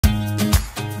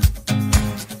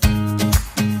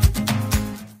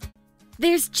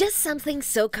There's just something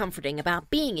so comforting about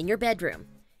being in your bedroom.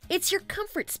 It's your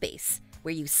comfort space,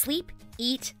 where you sleep,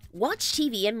 eat, watch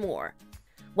TV, and more.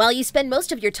 While you spend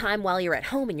most of your time while you're at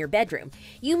home in your bedroom,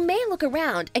 you may look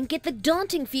around and get the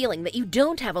daunting feeling that you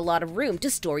don't have a lot of room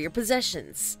to store your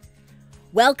possessions.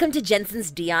 Welcome to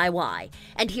Jensen's DIY,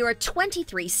 and here are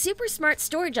 23 super smart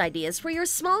storage ideas for your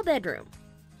small bedroom.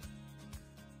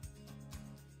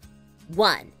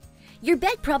 1. Your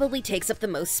bed probably takes up the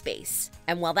most space,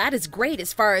 and while that is great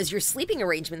as far as your sleeping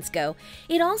arrangements go,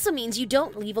 it also means you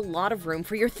don't leave a lot of room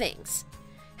for your things.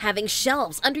 Having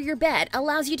shelves under your bed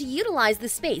allows you to utilize the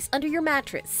space under your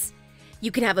mattress. You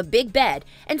can have a big bed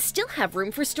and still have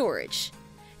room for storage.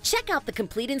 Check out the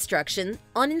complete instruction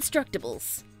on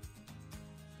Instructables.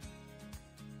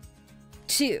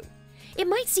 2. It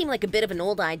might seem like a bit of an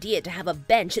old idea to have a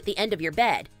bench at the end of your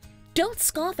bed. Don't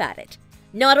scoff at it.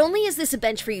 Not only is this a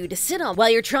bench for you to sit on while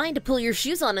you're trying to pull your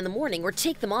shoes on in the morning or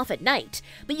take them off at night,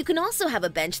 but you can also have a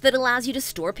bench that allows you to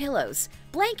store pillows,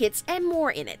 blankets, and more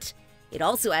in it. It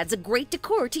also adds a great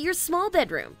decor to your small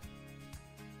bedroom.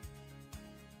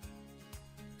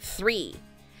 3.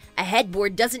 A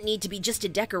headboard doesn't need to be just a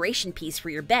decoration piece for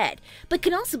your bed, but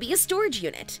can also be a storage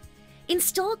unit.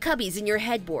 Install cubbies in your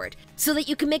headboard so that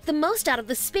you can make the most out of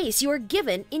the space you are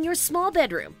given in your small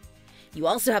bedroom. You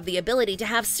also have the ability to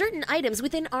have certain items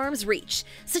within arm's reach,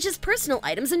 such as personal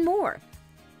items and more.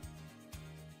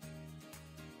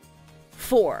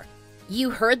 4. You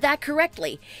heard that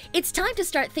correctly. It's time to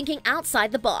start thinking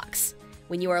outside the box.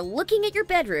 When you are looking at your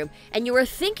bedroom and you are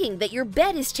thinking that your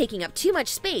bed is taking up too much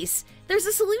space, there's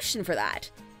a solution for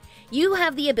that. You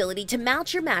have the ability to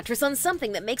mount your mattress on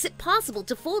something that makes it possible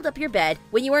to fold up your bed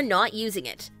when you are not using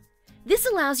it. This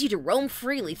allows you to roam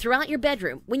freely throughout your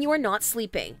bedroom when you are not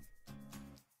sleeping.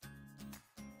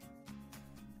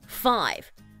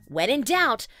 5. When in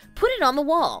doubt, put it on the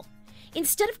wall.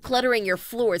 Instead of cluttering your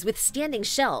floors with standing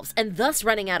shelves and thus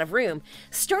running out of room,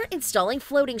 start installing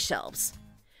floating shelves.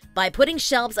 By putting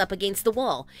shelves up against the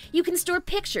wall, you can store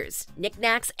pictures,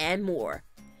 knickknacks, and more.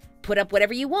 Put up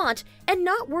whatever you want and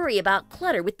not worry about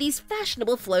clutter with these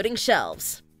fashionable floating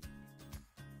shelves.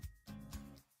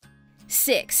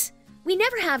 6. We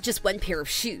never have just one pair of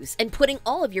shoes, and putting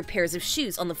all of your pairs of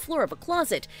shoes on the floor of a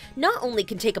closet not only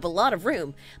can take up a lot of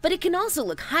room, but it can also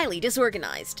look highly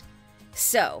disorganized.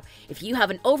 So, if you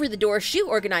have an over-the-door shoe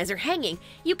organizer hanging,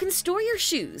 you can store your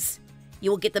shoes.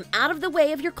 You will get them out of the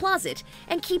way of your closet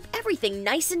and keep everything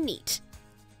nice and neat.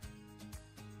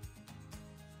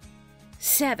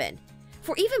 7.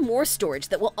 For even more storage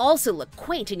that will also look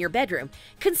quaint in your bedroom,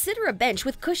 consider a bench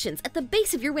with cushions at the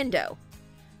base of your window.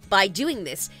 By doing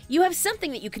this, you have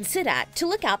something that you can sit at to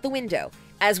look out the window,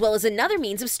 as well as another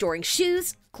means of storing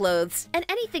shoes, clothes, and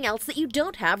anything else that you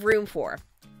don't have room for.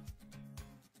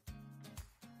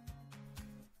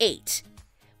 8.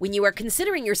 When you are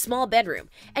considering your small bedroom,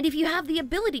 and if you have the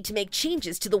ability to make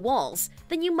changes to the walls,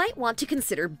 then you might want to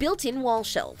consider built-in wall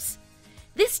shelves.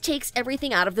 This takes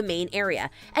everything out of the main area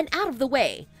and out of the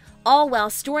way, all while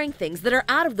storing things that are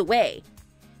out of the way.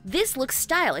 This looks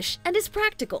stylish and is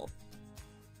practical.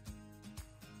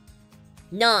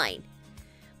 9.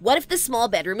 What if the small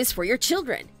bedroom is for your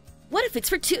children? What if it's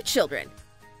for 2 children?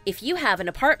 If you have an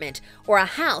apartment or a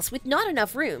house with not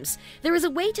enough rooms, there is a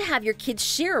way to have your kids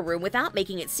share a room without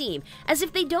making it seem as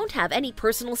if they don't have any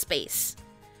personal space.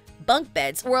 Bunk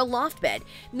beds or a loft bed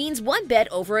means one bed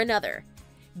over another.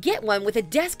 Get one with a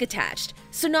desk attached,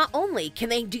 so not only can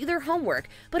they do their homework,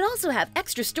 but also have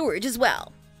extra storage as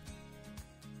well.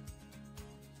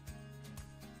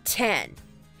 10.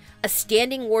 A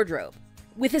standing wardrobe.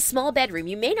 With a small bedroom,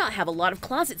 you may not have a lot of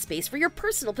closet space for your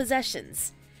personal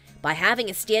possessions. By having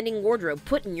a standing wardrobe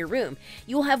put in your room,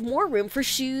 you will have more room for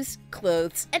shoes,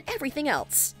 clothes, and everything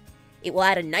else. It will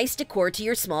add a nice decor to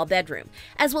your small bedroom,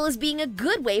 as well as being a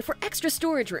good way for extra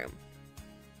storage room.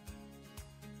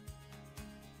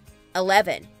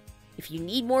 11. If you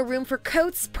need more room for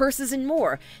coats, purses, and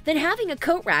more, then having a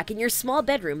coat rack in your small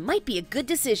bedroom might be a good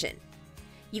decision.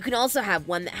 You can also have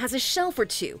one that has a shelf or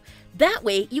two. That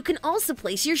way, you can also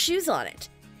place your shoes on it.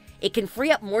 It can free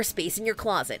up more space in your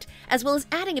closet, as well as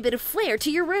adding a bit of flair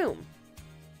to your room.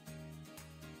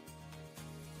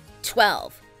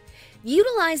 12.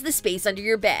 Utilize the space under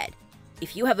your bed.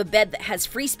 If you have a bed that has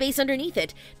free space underneath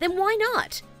it, then why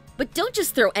not? But don't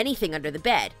just throw anything under the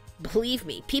bed. Believe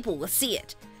me, people will see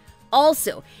it.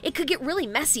 Also, it could get really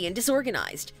messy and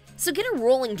disorganized, so get a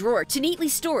rolling drawer to neatly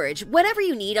storage whatever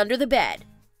you need under the bed.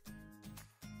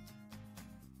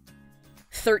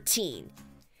 13.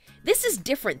 This is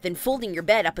different than folding your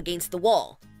bed up against the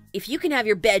wall. If you can have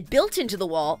your bed built into the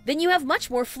wall, then you have much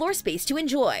more floor space to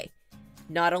enjoy.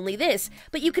 Not only this,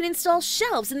 but you can install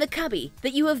shelves in the cubby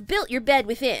that you have built your bed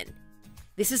within.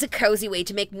 This is a cozy way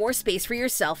to make more space for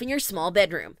yourself in your small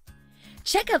bedroom.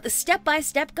 Check out the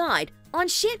step-by-step guide on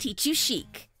Shanty 2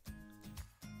 Chic.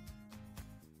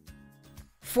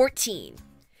 14.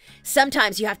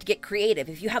 Sometimes you have to get creative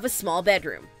if you have a small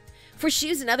bedroom. For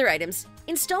shoes and other items,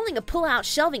 installing a pull-out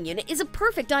shelving unit is a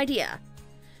perfect idea.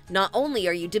 Not only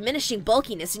are you diminishing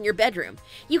bulkiness in your bedroom,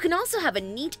 you can also have a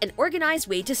neat and organized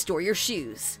way to store your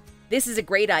shoes. This is a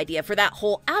great idea for that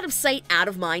whole out of sight, out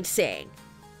of mind saying.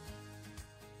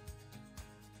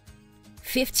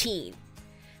 15.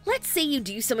 Let's say you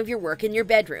do some of your work in your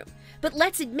bedroom, but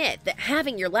let's admit that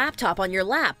having your laptop on your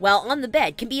lap while on the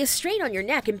bed can be a strain on your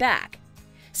neck and back.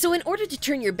 So in order to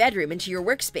turn your bedroom into your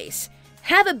workspace,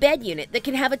 have a bed unit that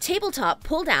can have a tabletop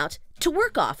pulled out to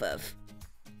work off of.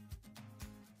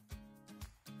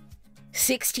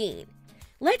 16.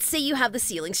 Let's say you have the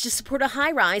ceilings to support a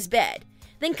high-rise bed.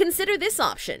 Then consider this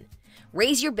option.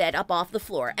 Raise your bed up off the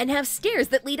floor and have stairs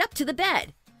that lead up to the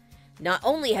bed. Not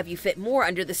only have you fit more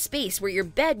under the space where your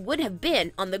bed would have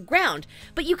been on the ground,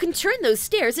 but you can turn those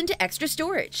stairs into extra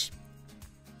storage.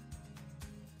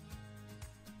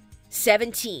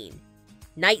 17.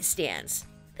 Nightstands.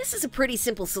 This is a pretty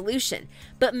simple solution,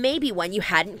 but maybe one you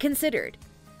hadn't considered.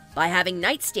 By having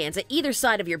nightstands at either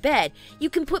side of your bed, you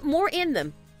can put more in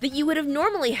them that you would have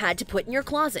normally had to put in your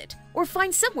closet, or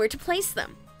find somewhere to place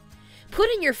them. Put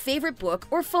in your favorite book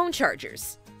or phone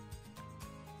chargers.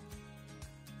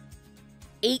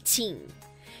 18.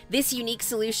 This unique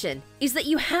solution is that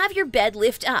you have your bed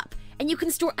lift up, and you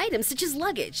can store items such as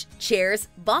luggage, chairs,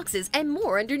 boxes, and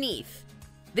more underneath.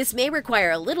 This may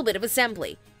require a little bit of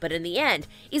assembly, but in the end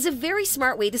is a very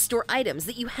smart way to store items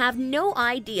that you have no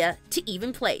idea to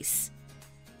even place.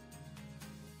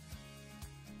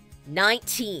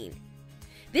 19.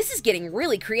 This is getting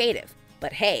really creative,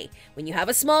 but hey, when you have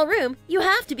a small room, you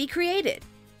have to be creative.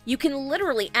 You can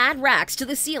literally add racks to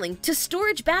the ceiling to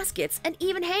storage baskets and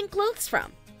even hang clothes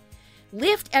from.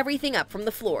 Lift everything up from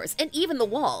the floors and even the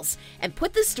walls and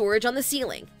put the storage on the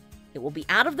ceiling. It will be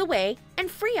out of the way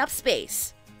and free up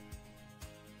space.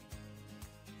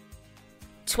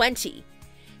 20.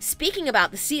 Speaking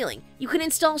about the ceiling, you can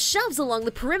install shelves along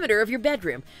the perimeter of your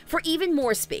bedroom for even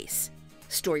more space.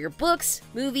 Store your books,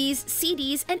 movies,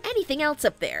 CDs, and anything else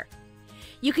up there.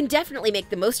 You can definitely make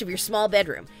the most of your small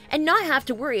bedroom and not have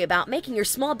to worry about making your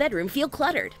small bedroom feel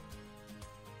cluttered.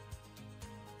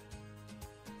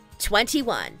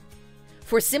 21.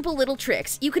 For simple little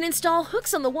tricks, you can install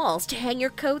hooks on the walls to hang your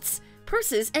coats,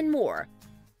 purses, and more.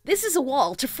 This is a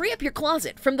wall to free up your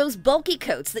closet from those bulky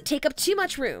coats that take up too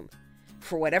much room.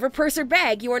 For whatever purse or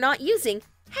bag you are not using,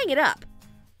 hang it up.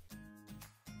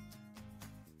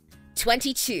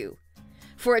 22.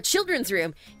 For a children's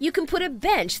room, you can put a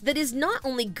bench that is not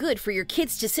only good for your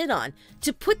kids to sit on,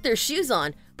 to put their shoes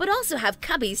on, but also have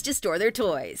cubbies to store their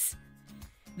toys.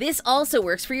 This also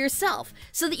works for yourself,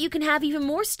 so that you can have even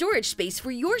more storage space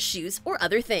for your shoes or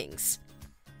other things.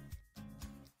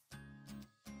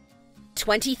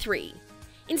 23.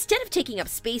 Instead of taking up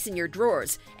space in your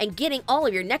drawers and getting all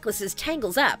of your necklaces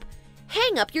tangled up,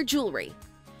 hang up your jewelry.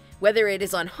 Whether it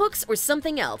is on hooks or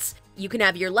something else, you can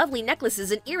have your lovely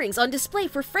necklaces and earrings on display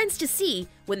for friends to see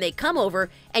when they come over,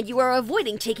 and you are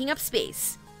avoiding taking up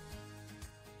space.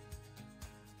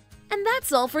 And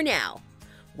that's all for now.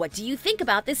 What do you think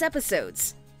about this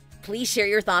episodes? Please share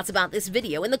your thoughts about this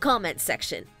video in the comments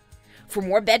section. For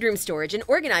more bedroom storage and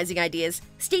organizing ideas,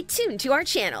 stay tuned to our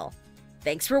channel.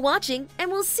 Thanks for watching,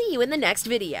 and we'll see you in the next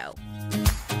video.